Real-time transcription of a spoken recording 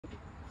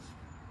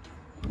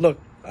Look,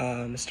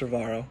 Mr.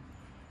 Varro,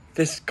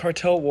 this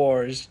cartel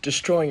war is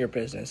destroying your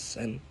business,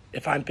 and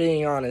if I'm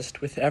being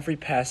honest, with every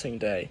passing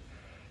day,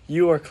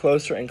 you are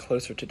closer and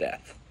closer to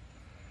death.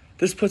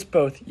 This puts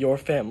both your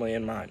family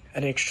and mine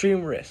at an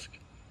extreme risk.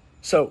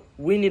 So,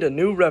 we need a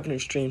new revenue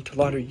stream to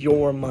launder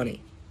your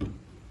money.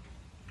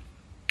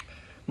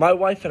 My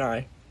wife and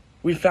I,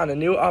 we found a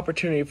new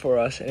opportunity for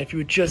us, and if you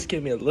would just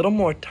give me a little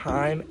more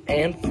time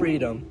and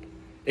freedom,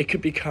 it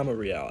could become a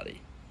reality.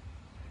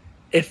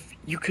 If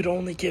you could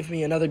only give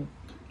me another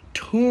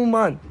 2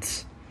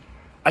 months,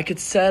 I could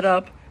set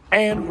up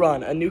and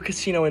run a new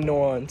casino in New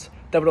Orleans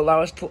that would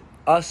allow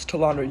us to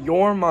launder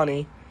your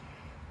money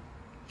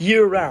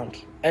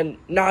year-round, and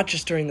not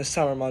just during the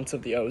summer months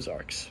of the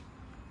Ozarks.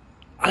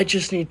 I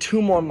just need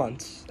 2 more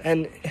months,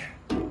 and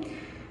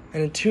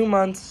in 2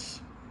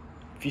 months,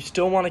 if you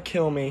still want to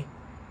kill me,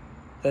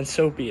 then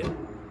so be it.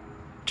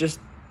 Just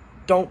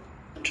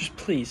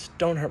please,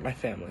 don't hurt my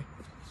family.